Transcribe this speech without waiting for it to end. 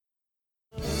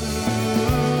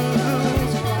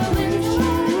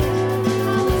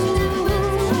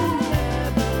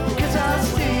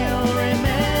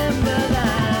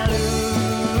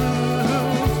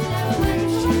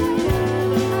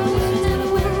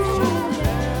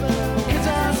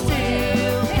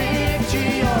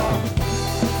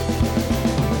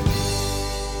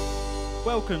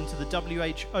welcome to the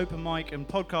WH Open Mic and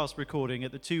Podcast recording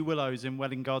at the Two Willows in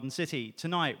Welwyn Garden City.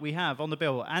 Tonight we have on the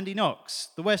bill Andy Knox,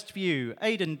 The West View,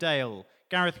 Aiden Dale,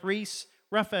 Gareth Rhys,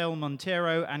 Rafael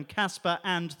Monteiro and Kasper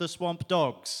and the Swamp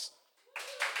Dogs.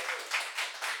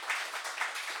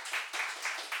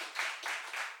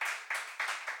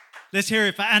 Let's hear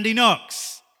it for Andy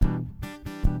Knox.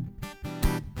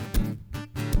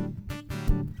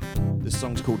 This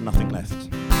song's called Nothing Left.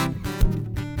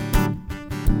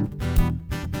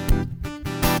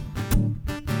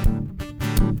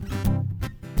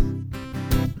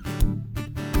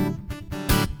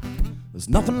 There's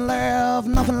nothing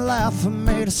left for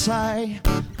me to say.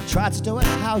 I tried to do it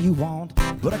how you want,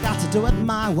 but I got to do it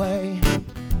my way.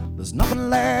 There's nothing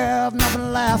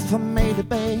left for me to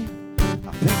be.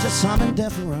 I picture something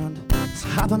different, it's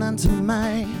happening to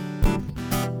me.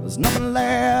 There's nothing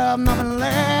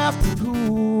left of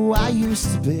who I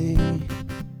used to be.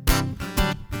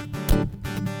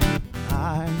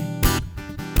 I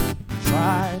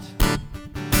tried,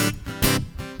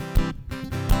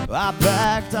 I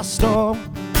begged, I stole,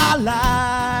 I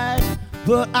lied,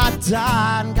 but I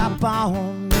died and got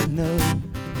born anew.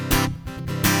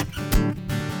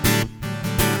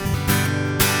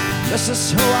 This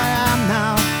is who I am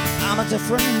now, I'm a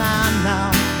different man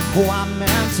now, who I'm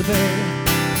meant to be.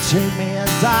 Take me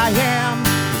as I am,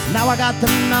 'cause now I got the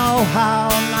know-how,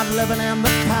 not living in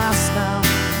the past now,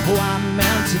 who I'm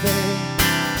meant to be.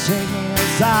 Take me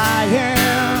as I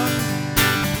am,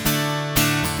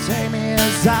 take me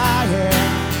as I am.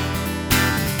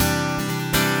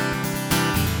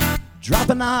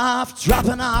 Dropping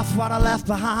off what I left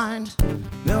behind,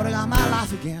 building on my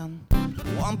life again,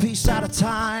 one piece at a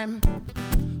time.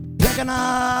 Picking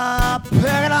up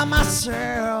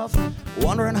myself,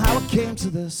 wondering how it came to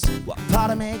this, what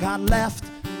part of me got left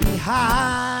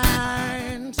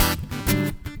behind.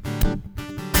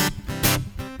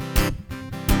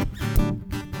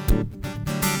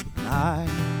 I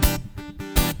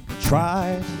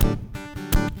tried,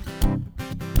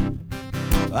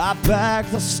 I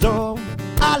begged, I stole,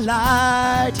 I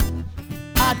lied,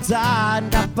 I died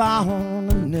and got born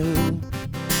anew.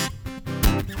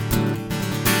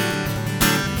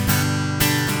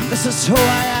 This is who I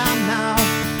am now,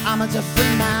 I'm a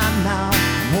different man now,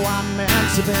 who I'm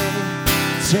meant to be.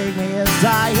 Take me as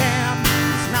I am,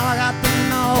 'cause now I got the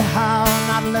know-how,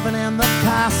 not living in the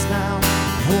past now,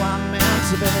 who I'm meant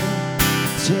to be.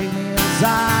 Take me as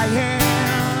I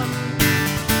am,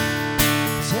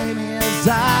 take me as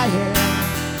I am.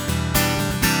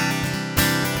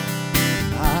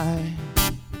 I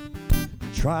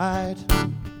tried,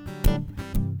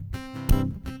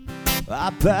 I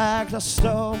begged, I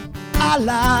stole, I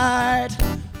lied,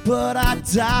 but I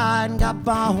died and got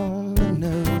born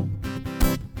anew.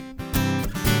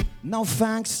 No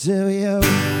thanks to you,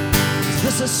 'cause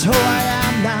this is who I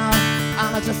am now,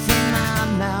 I'm a different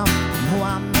man now, who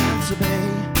I'm meant to be.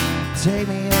 Take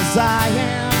me as I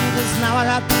am, 'cause now I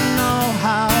got the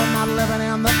know-how, not living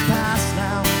in the past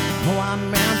now, who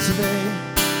I'm meant to be.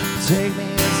 Take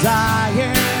me as I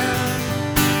am,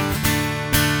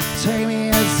 take me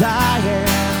as I am,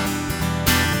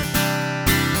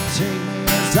 take me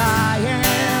as I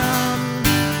am,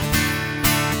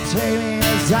 take me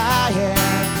as I am.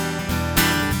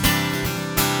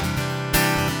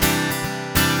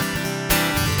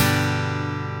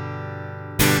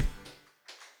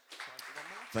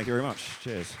 Thank you very much.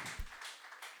 Cheers.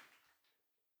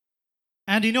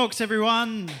 Andy Knox,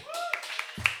 everyone.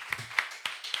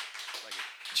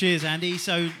 Cheers, Andy.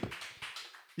 So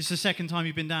this is the second time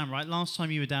you've been down, right? Last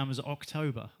time you were down was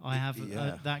October. I have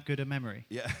that good a memory.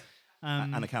 Yeah.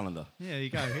 And a calendar. Yeah, there you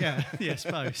go. Yeah, yeah, I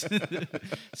suppose.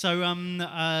 So,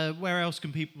 where else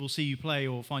can people see you play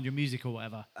or find your music or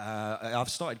whatever? I've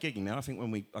started gigging now. I think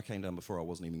when I came down before, I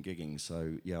wasn't even gigging.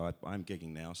 So, yeah, I'm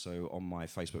gigging now. So, on my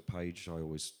Facebook page, I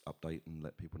always update and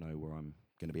let people know where I'm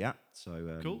going to be at.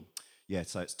 So, cool. Yeah,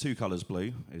 so it's Two Colours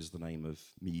Blue is the name of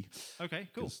me. Okay,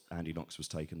 cool. Andy Knox was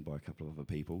taken by a couple of other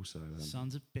people. So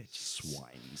sons of bitches.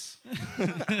 Swines.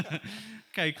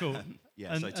 Okay, cool.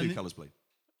 Yeah, so Two Colours Blue.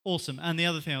 Awesome. And the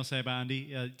other thing I'll say about Andy,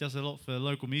 he does a lot for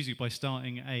local music by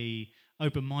starting a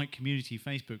open mic community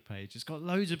Facebook page. It's got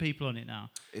loads of people on it now.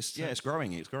 It's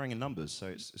growing. It's growing in numbers, so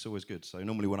it's always good. So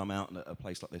normally when I'm out at a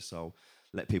place like this, I'll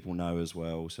let people know as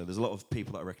well. So there's a lot of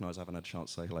people that I recognise I haven't had a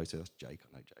chance to say hello to. That's Jake.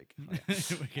 I know Jake.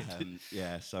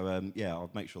 Yeah. So I'll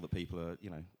make sure that people are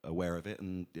aware of it,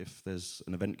 and if there's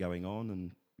an event going on,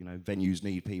 and venues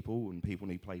need people, and people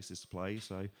need places to play,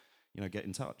 so get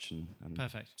in touch and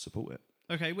Perfect. Support it.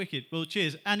 Okay, wicked. Well,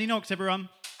 cheers. Andy Knox, everyone.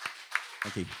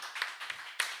 Thank you.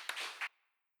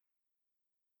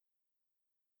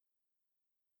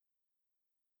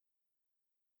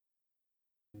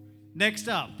 Next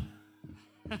up,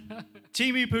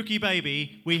 Timu Pookie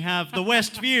Baby, we have the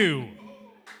West View.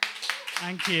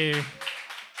 Thank you.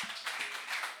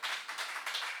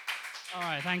 All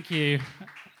right, thank you.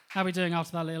 How are we doing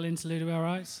after that little interlude? Are we all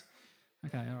right?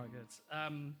 Okay, all right, good. All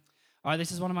right,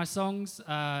 this is one of my songs.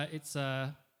 It's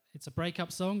a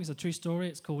breakup song. It's a true story.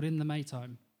 It's called In the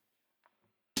Maytime.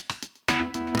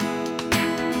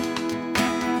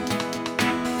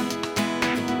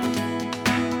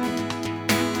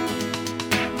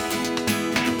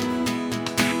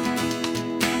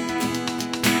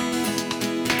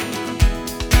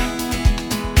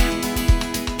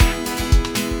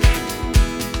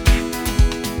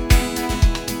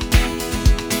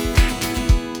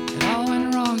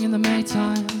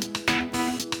 Time.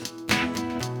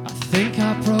 I think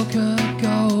I broke a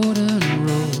golden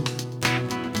rule.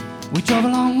 We drove a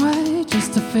long way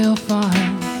just to feel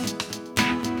fine,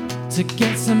 to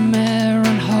get some air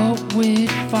and hope we'd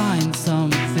find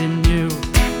something new.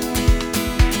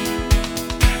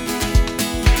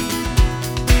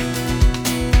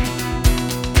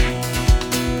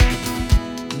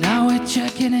 Now we're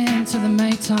checking into the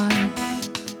Maytime.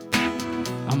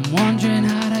 I'm wondering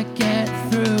how to get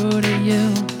through to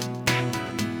you.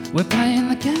 We're playing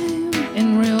the game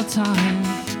in real time.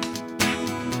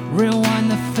 Rewind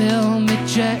the film,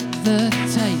 eject the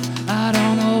tape. I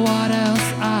don't know what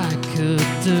else I could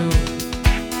do.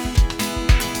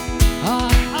 Oh,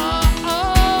 oh,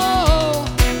 oh.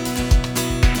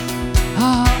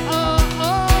 Oh, oh,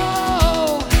 oh.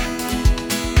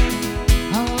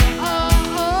 Oh, oh,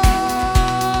 oh.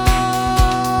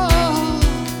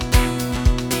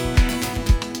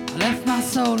 I left my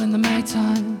soul in the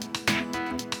Maytime.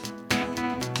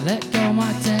 Let go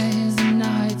my days and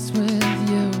nights with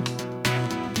you.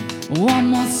 One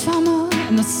more summer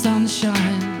in the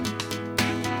sunshine.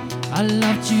 I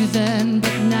loved you then,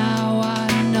 but now I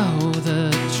know the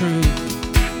truth.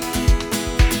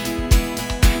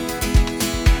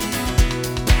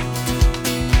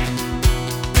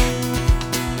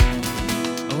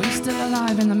 Are we still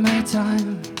alive in the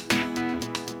Maytime?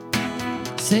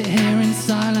 Sit here in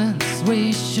silence,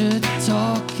 we should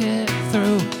talk it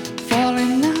through.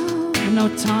 Falling now, no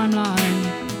timeline.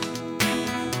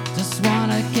 Just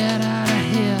wanna get out of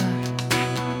here.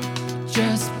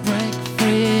 Just break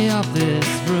free of this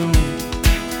room.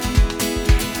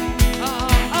 Oh,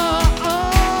 oh,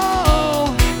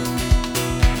 oh.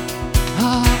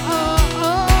 Oh, oh,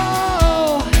 oh.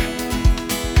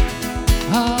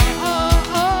 Oh, oh,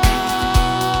 oh.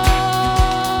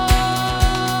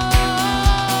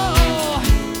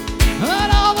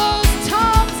 And all those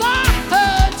times I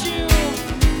heard you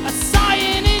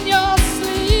sighing in your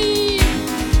sleep.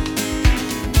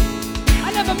 I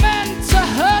never meant to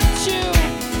hurt you,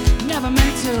 never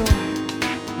meant to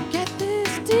get this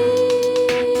deep.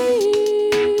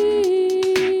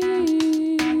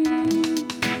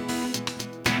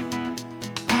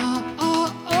 Oh,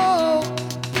 oh, oh.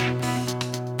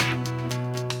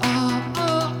 Oh,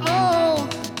 oh, oh.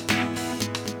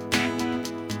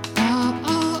 Oh,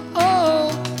 oh, oh.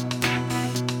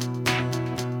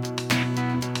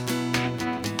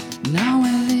 Now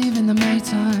we're leaving the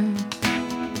Maytime.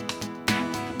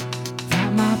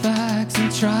 Pack my bags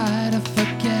and try to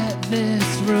forget this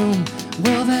room.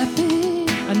 Will there be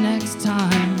a next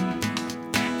time?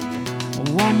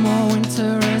 One more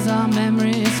winter as our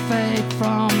memories fade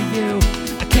from view.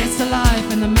 A kiss to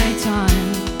life in the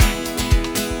Maytime.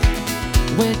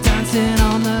 We're dancing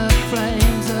on the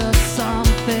flames of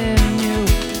something new.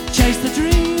 Chase the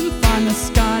dream, find the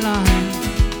skyline.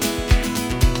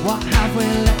 What have we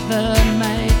let the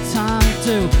Maytime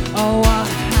do? Oh, what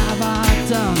have I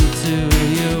done to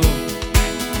you?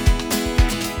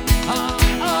 Oh,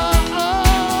 oh, oh.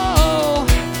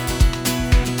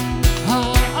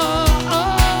 Oh, oh,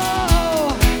 oh.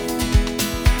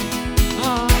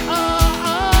 Oh, oh,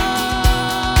 oh.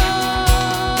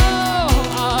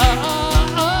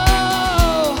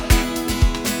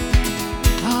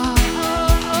 Oh, oh,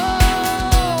 oh.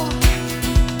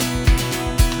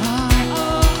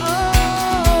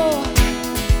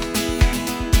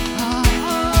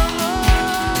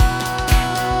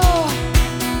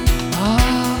 Oh,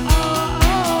 oh,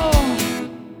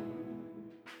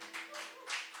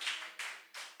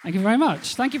 Thank you very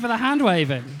much. Thank you for the hand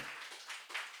waving.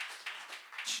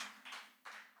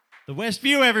 The West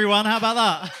View, everyone. How about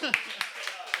that?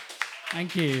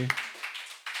 Thank you.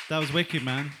 That was wicked,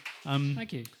 man.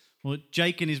 Thank you. Well,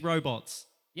 Jake and his robots.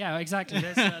 Yeah, exactly.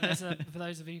 For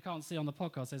those of you who can't see on the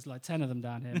podcast, there's like 10 of them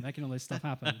down here making all this stuff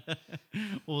happen.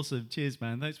 Awesome. Cheers,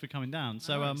 man. Thanks for coming down.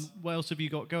 So what else have you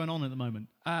got going on at the moment?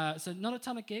 So not a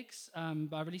ton of gigs,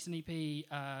 but I released an EP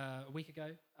a week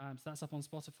ago. So that's up on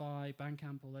Spotify,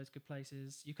 Bandcamp, all those good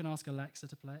places. You can ask Alexa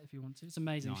to play it if you want to. It's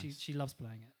amazing. Nice. She loves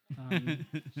playing it.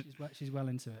 She's well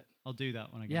into it. I'll do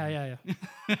that when I get Yeah.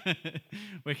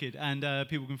 Wicked. And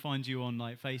people can find you on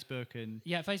like Facebook and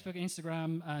Facebook,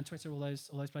 Instagram, and Twitter, all those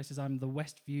places. I'm the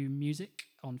Westview Music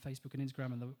on Facebook and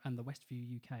Instagram, and the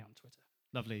Westview UK on Twitter.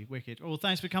 Lovely, wicked. Well,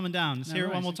 thanks for coming down. Let's No hear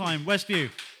it one worries. more time. Westview.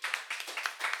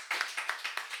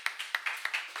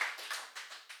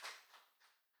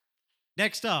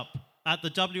 Next up, at the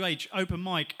WH Open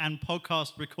Mic and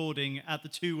Podcast recording at the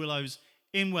Two Willows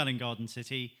in Welwyn Garden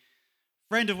City,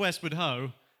 friend of Westward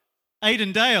Ho,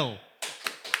 Aiden Dale.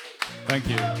 Thank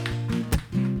you.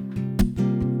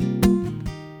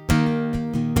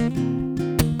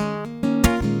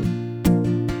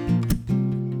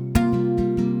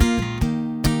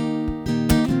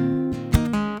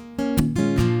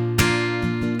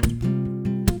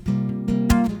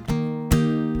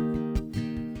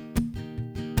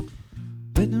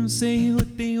 Let them say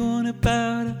what they want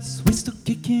about us. We're still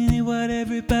kicking it while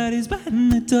everybody's biting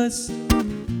the dust.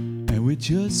 And we're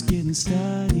just getting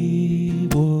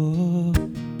started. Whoa.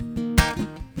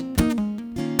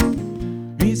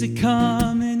 Easy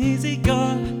come and easy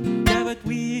go. Yeah, but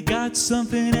we got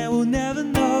something that we'll never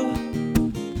know.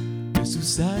 There's two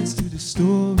sides to the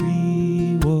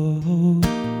story. Whoa.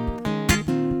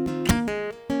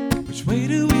 Which way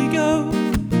do we go?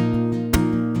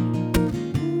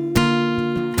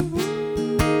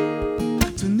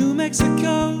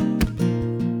 Mexico.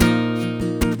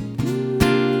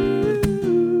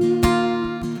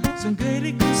 Some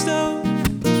great gusto.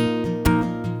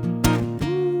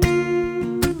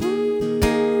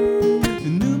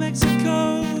 In New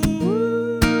Mexico.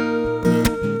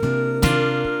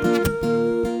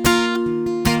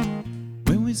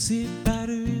 When we sit by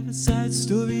the riverside,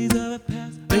 stories of our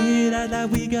past, lay it out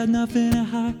like we got nothing to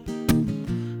hide.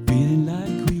 Feeling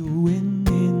like we were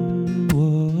winning.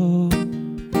 Whoa.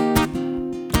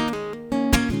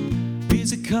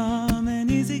 Easy come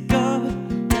and easy go.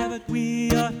 Yeah, but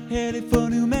we are headed for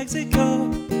New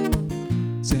Mexico.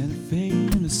 Santa Fe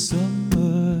in the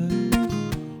summer.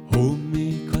 Hold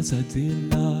me cause I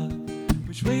did love.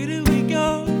 Which way do we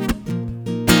go?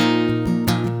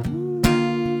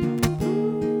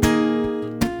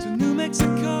 To New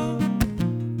Mexico.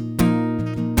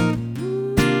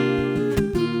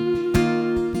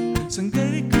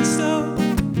 Sangre de Cristo.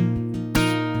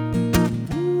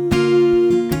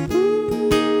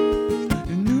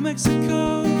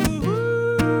 Mexico.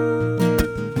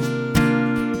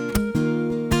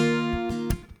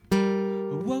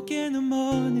 Woke in the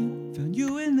morning, found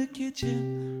you in the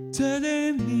kitchen,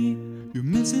 telling me you're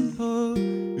missing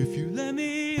home. If you let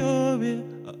me over it,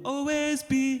 I'll always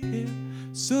be here,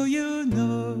 so you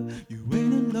know you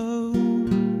ain't alone.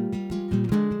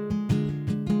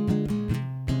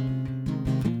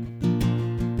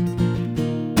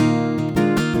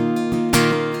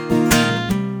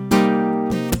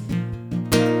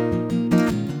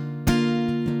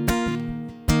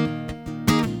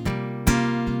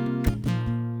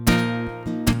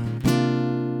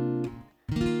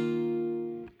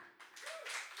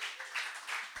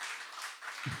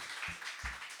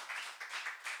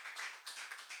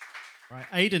 Right,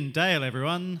 Aiden Dale,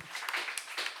 everyone.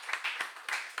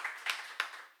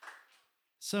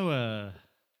 So,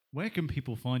 where can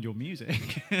people find your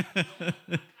music?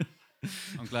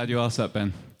 I'm glad you asked that,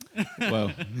 Ben. Well,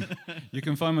 you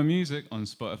can find my music on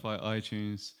Spotify,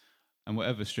 iTunes, and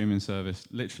whatever streaming service,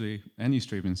 literally any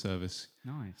streaming service.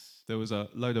 Nice. There was a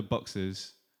load of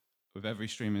boxes with every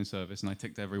streaming service, and I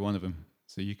ticked every one of them,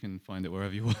 so you can find it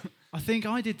wherever you want. I think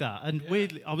I did that, and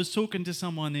weirdly, I was talking to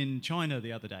someone in China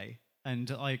the other day, and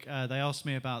like they asked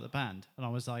me about the band, and I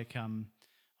was like,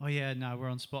 "Oh yeah, no, we're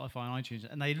on Spotify and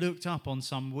iTunes," and they looked up on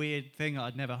some weird thing that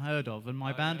I'd never heard of, and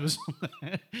my band was on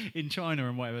there in China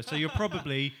and whatever. So you're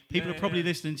probably people are probably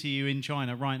listening to you in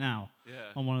China right now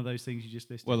on one of those things you just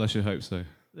listed. Well, I should hope so.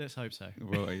 Let's hope so.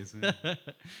 Royalties.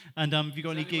 And have you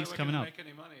got any gigs coming up? Make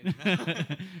any money.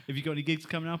 Have you got any gigs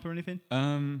coming up or anything?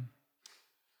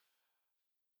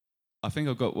 I think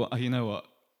I've got. Well, you know what?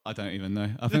 I don't even know.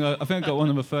 I think I got one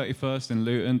on the 31st in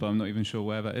Luton, but I'm not even sure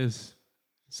where that is.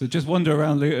 So just wander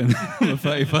around Luton on the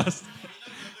 31st.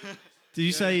 Did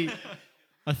you say?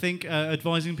 I think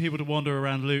advising people to wander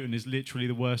around Luton is literally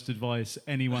the worst advice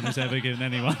anyone has ever given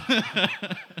anyone.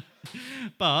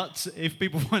 But if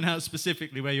people find out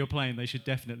specifically where you're playing, they should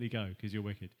definitely go because you're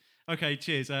wicked. Okay,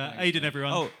 cheers. Aiden,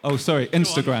 everyone. Oh, sorry.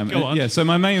 Instagram. Go on. Yeah, so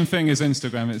my main thing is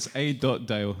Instagram. It's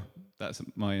a.dale. That's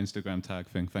my Instagram tag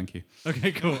thing. Thank you.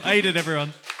 Okay, cool. Aiden,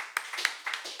 everyone.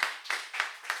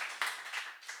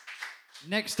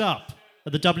 Next up,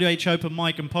 at the WH Open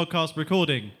Mic and Podcast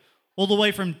recording, all the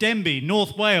way from Denbigh,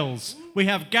 North Wales, we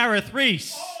have Gareth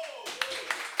Rhys.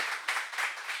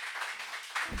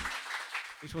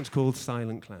 This one's called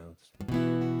Silent Clouds.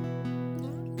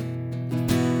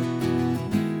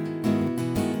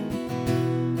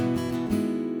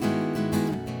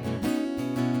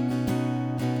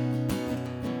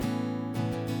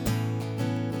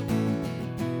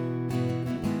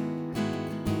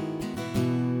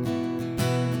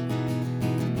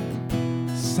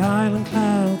 Silent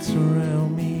clouds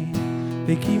surround me.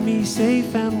 They keep me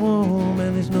safe and warm,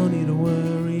 and there's no need to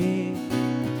worry.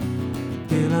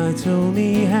 Daylight's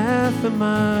only half a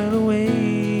mile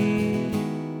away.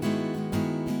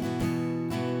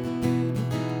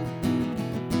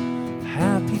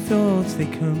 Happy thoughts, they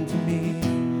come to me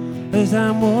as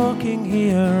I'm walking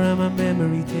here, and my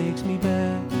memory takes me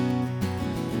back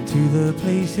to the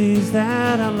places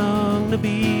that I long to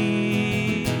be.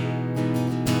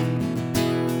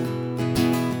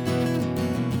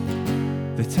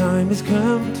 The time has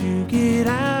come to get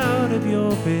out of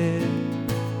your bed.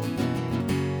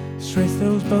 Stretch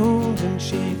those bones and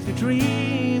shake the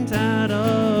dreams out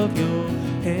of your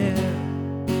head.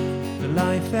 The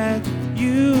life that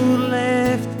you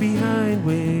left behind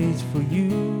waits for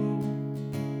you.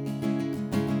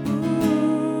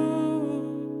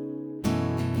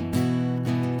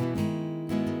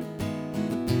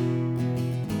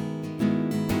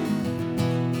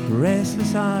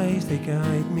 Restless eyes, they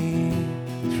guide me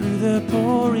through the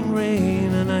pouring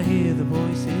rain, and I hear the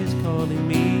voices calling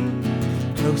me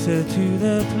closer to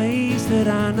the place that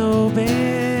I know best.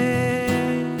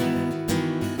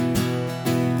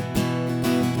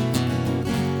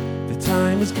 The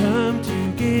time has come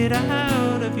to get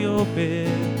out of your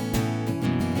bed.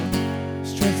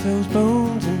 Stretch those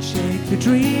bones and shake the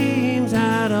dreams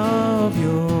out of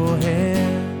your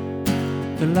head.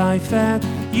 The life that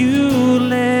you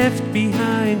left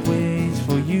behind waits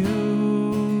for you.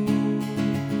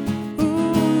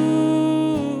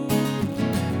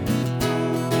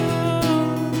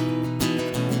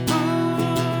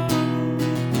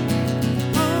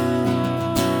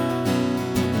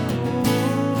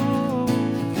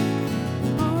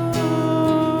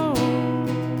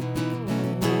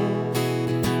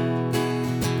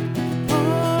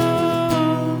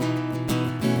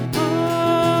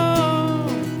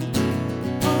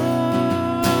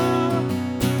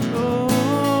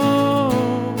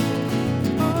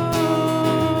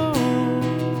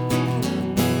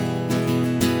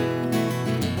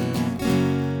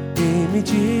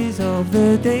 Images of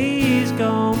the days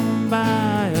gone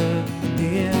by are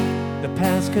here. The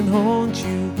past can haunt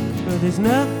you, but there's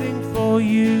nothing for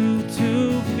you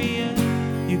to fear.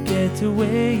 You get to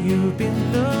where you've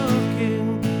been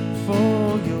looking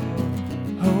for your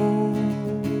home.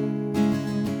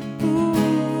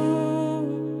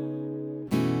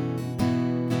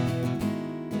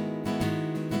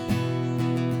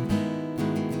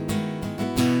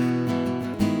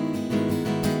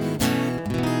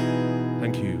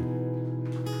 Thank you.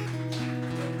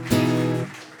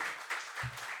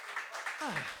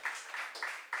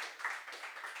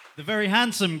 The very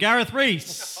handsome Gareth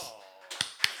Rhys.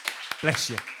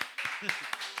 Bless you.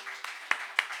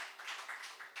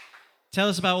 Tell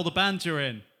us about all the bands you're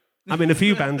in. I'm in a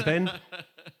few bands, Ben.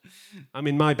 I'm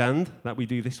in my band that we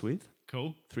do this with,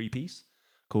 Cool. 3-piece,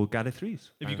 called Gareth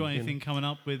Rhys. Have you got anything coming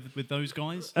up with those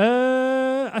guys?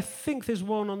 I think there's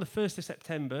one on the 1st of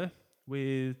September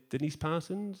with Denise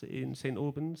Parsons in St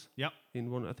Albans. Yep. In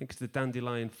one, I think it's the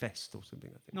Dandelion Fest or something,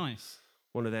 I think. Nice.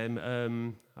 One of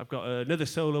them. I've got another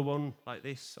solo one like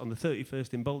this on the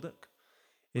 31st in Baldock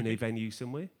in a venue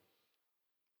somewhere.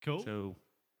 Cool. So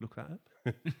look that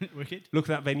up. Wicked. Look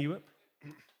that venue up.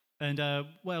 And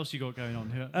what else you got going on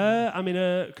here? I'm in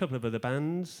a couple of other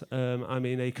bands. I'm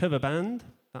in a cover band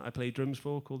that I play drums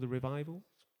for called The Revival.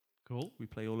 Cool. We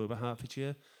play all over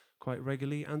Hertfordshire quite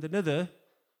regularly. And another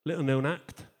little-known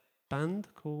act band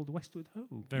called Westward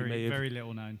Ho. Very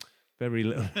little known. Very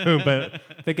little, but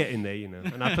they're getting there, you know.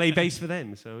 And I play bass for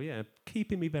them, so yeah,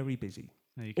 keeping me very busy.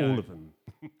 There you go. All of them.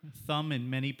 Thumb in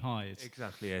many pies.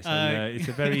 Exactly, yes. And, it's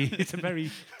a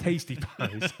very tasty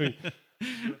pie. So.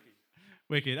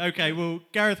 Wicked. Okay, well,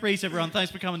 Gareth Rhys, everyone,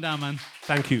 thanks for coming down, man.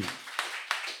 Thank you.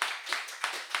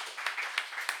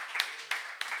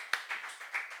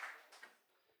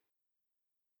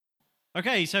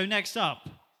 Okay, so next up,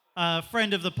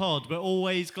 friend of the pod, but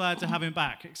always glad to have him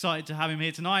back. Excited to have him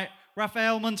here tonight,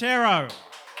 Rafael Monteiro.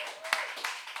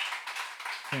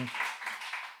 Thank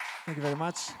you very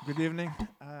much. Good evening.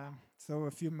 So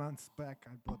a few months back,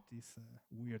 I bought this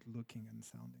weird-looking and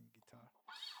sounding guitar.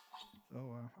 So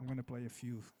I'm going to play a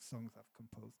few songs I've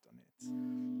composed on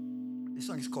it. This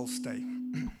song is called Stay.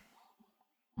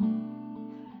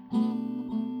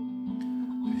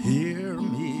 Hear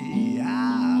me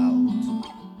out.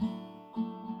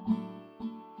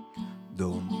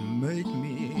 Don't make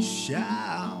me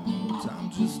shout. I'm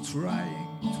just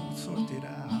trying to sort it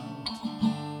out.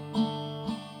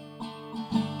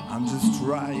 I'm just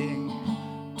trying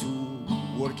to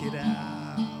work it out.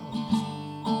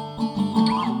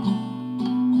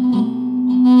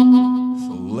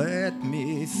 So let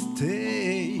me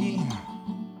stay.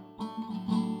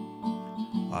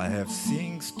 I have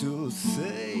things to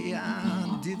say.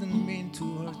 I didn't mean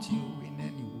to hurt you in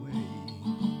any way.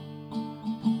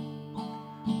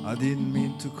 I didn't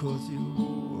mean to cause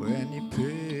you any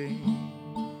pain.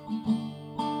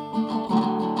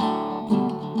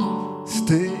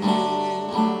 Stay.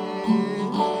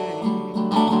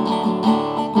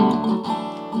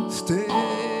 Stay.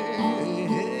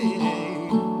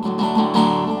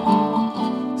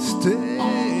 Stay.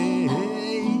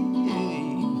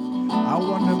 I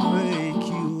wanna make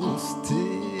you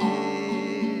stay.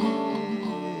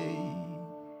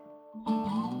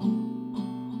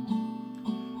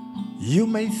 You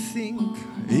may think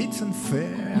it's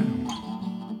unfair,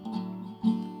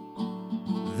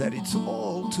 that it's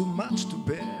all too much to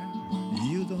bear.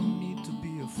 You don't need to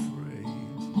be afraid.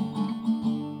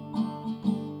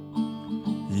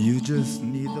 You just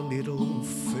need a little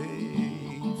faith.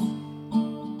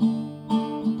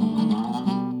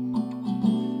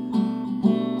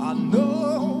 I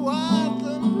know I've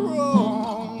done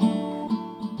wrong.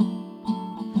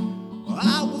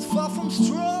 I was far from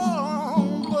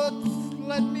strong, but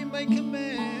let me make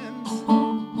amends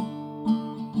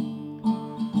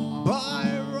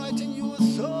by writing you a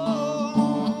song.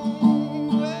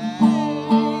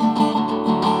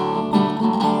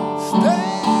 Stay.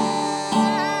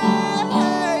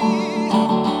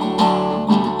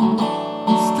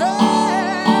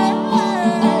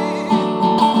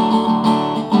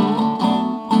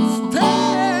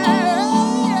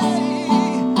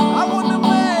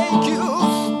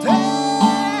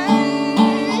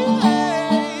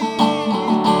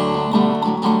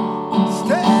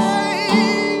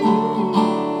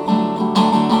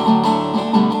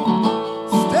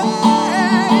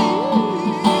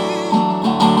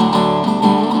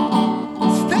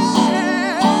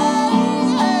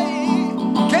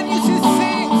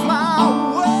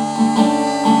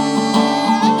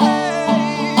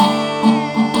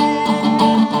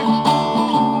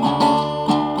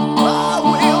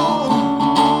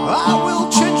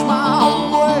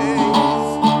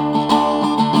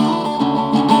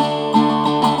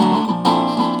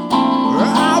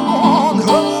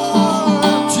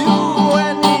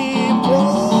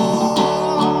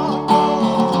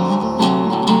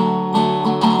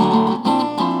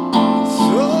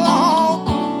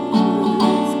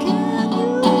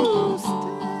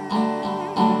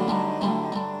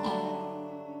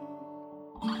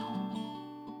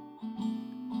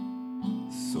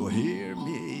 So hear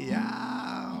me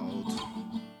out.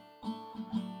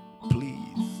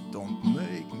 Please don't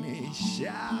make me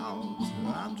shout.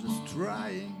 I'm just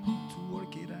trying to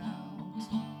work it out.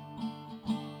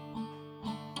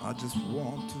 I just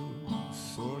want to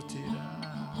sort it out.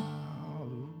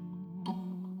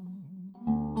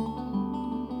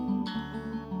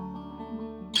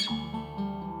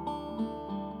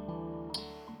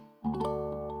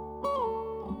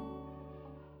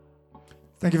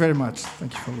 Thank you very much.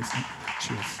 Thank you for listening.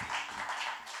 Cheers.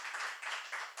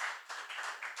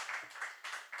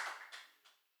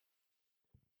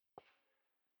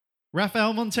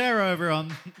 Rafael Monteiro,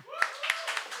 everyone.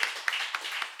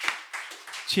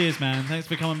 Cheers, man. Thanks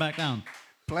for coming back down.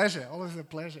 Pleasure, always a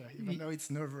pleasure, even though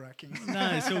it's nerve-wracking. No,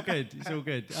 it's all good. It's all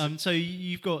good. So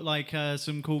you've got like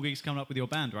some cool gigs coming up with your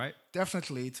band, right?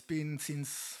 Definitely. It's been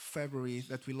since February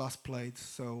that we last played,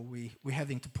 so we're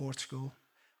heading to Portugal.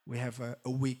 We have a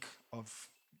week of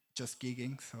just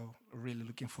gigging, so really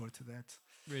looking forward to that.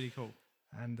 Really cool.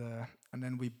 And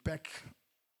then we're back.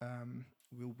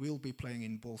 We will be playing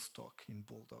in Bolstock, in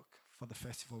Bulldog, for the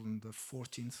festival on the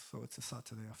 14th, so it's a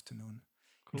Saturday afternoon.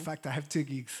 Cool. In fact, I have 2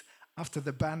 gigs. After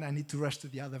the band, I need to rush to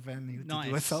the other venue to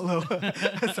do a solo,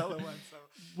 a solo one. So,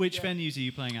 which venues are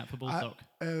you playing at for Bulldog?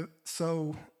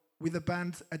 So with the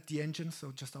band at the Engine,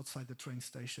 so just outside the train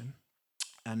station.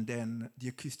 And then the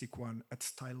acoustic one at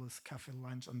Stylus Cafe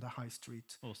Lounge on the High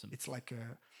Street. Awesome. It's like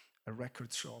a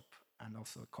record shop and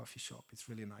also a coffee shop. It's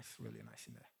really nice in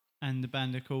there. And the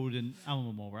band are called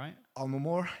Almamore, right?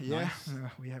 Almamore, yeah. Nice.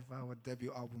 We have our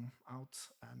debut album out,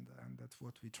 and that's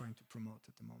what we're trying to promote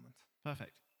at the moment.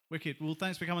 Perfect. Wicked. Well,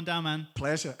 thanks for coming down, man.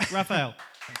 Pleasure. Rafael.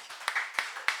 Thank you.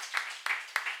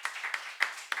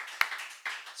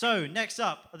 So next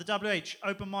up at the WH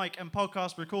open mic and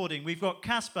podcast recording, we've got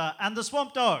Kasper and the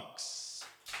Swamp Dogs.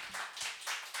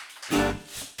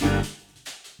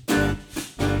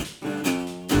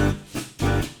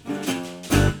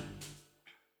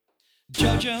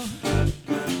 Jojo,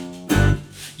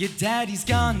 your daddy's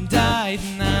gone and died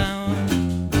now.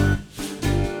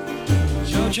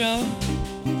 Jojo,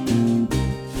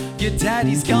 your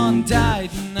daddy's gone and died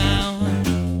now.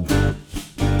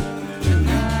 And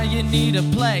now you need a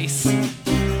place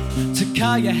to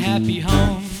call your happy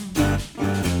home.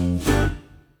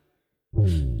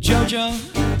 Jojo,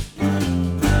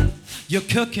 you're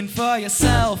cooking for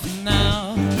yourself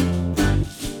now.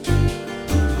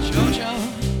 Jojo,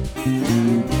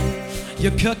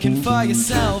 you're cooking for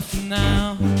yourself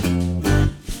now.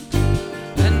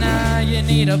 And now you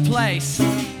need a place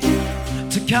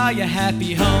to call your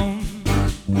happy home.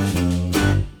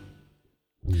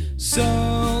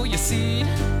 Sow your seed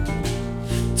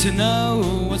to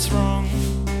know what's wrong.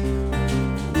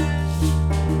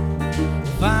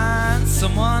 Find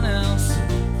someone else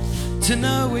to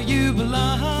know where you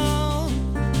belong.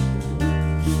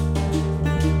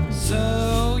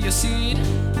 Sow your seed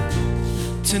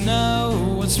to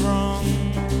know what's wrong.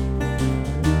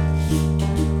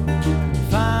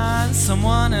 Find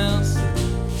someone else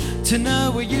to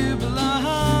know where you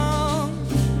belong.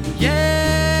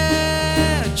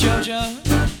 Yeah, Jojo,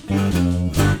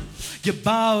 you're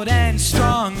bold and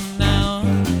strong now.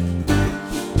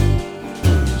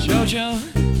 Jojo,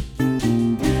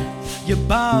 you're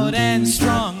bold and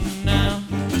strong now.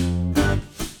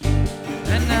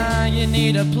 And now you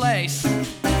need a place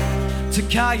to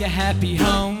call your happy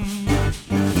home.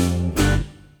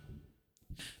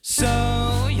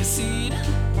 Sow your seed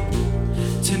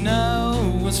to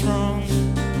know what's wrong.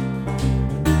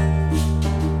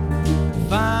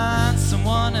 Find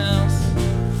someone else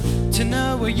to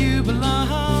know where you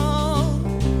belong.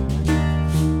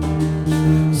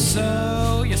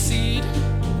 Sow your seed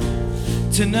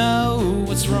to know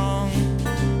what's wrong.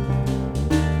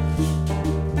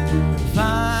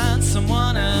 Find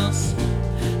someone else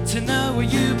to know where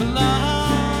you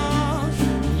belong.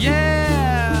 Yeah.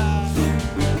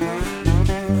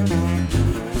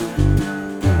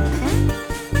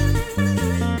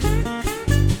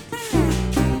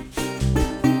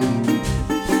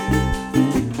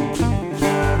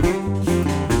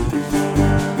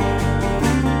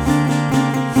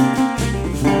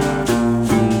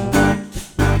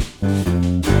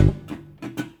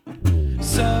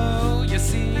 Sow your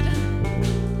seed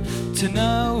to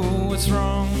know what's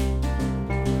wrong.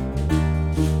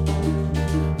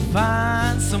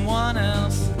 Find someone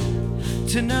else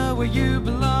to know where you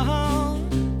belong.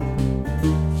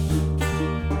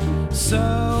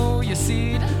 Sow your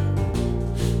seed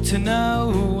to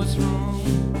know what's wrong.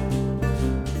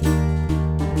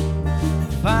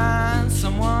 Find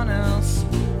someone else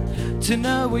to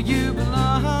know where you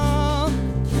belong.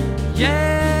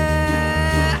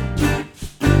 Yeah.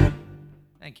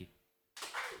 Thank you.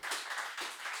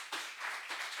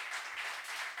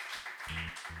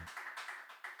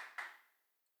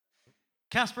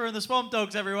 Kasper and the Swamp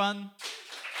Dogs, everyone.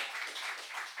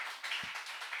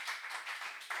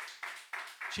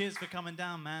 Cheers for coming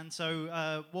down, man.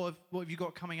 So what have you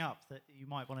got coming up that you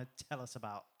might want to tell us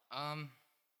about? I'm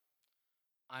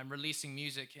releasing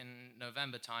music in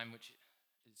November time, which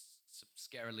is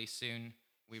scarily soon.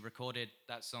 We recorded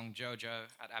that song Jojo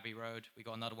at Abbey Road. We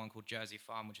got another one called Jersey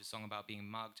Farm, which is a song about being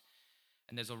mugged.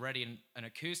 And there's already an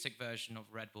acoustic version of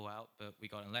Red Bull out, but we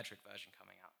got an electric version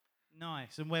coming out.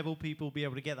 Nice. And where will people be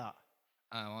able to get that?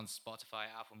 On Spotify,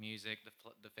 Apple Music,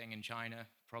 the thing in China,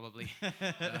 probably.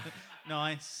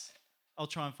 Nice. I'll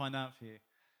try and find out for you.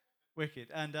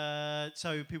 Wicked. And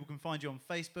so people can find you on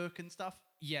Facebook and stuff?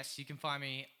 Yes, you can find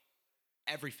me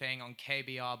everything on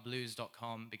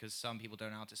kbrblues.com because some people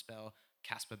don't know how to spell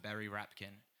Kasper Berry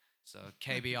Rapkin. So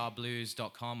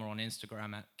kbrblues.com or on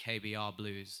Instagram at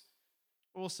kbrblues.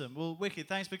 Awesome. Well, wicked.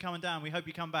 Thanks for coming down. We hope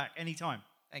you come back anytime.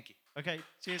 Thank you. Okay.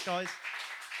 Cheers, guys.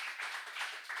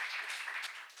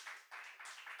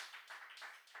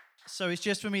 So it's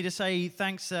just for me to say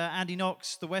thanks Andy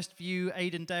Knox, the Westview,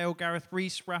 Aiden Dale, Gareth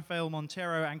Rhys, Rafael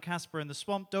Monteiro and Kasper and the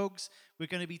Swamp Dogs. We're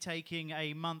going to be taking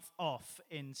a month off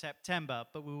in September,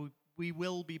 but we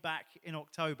will be back in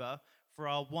October for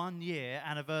our 1-year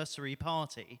anniversary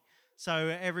party.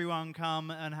 So everyone come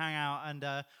and hang out, and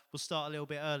we'll start a little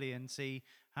bit early and see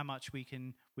how much we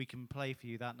can play for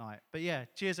you that night. But yeah,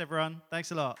 cheers everyone.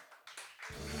 Thanks a lot.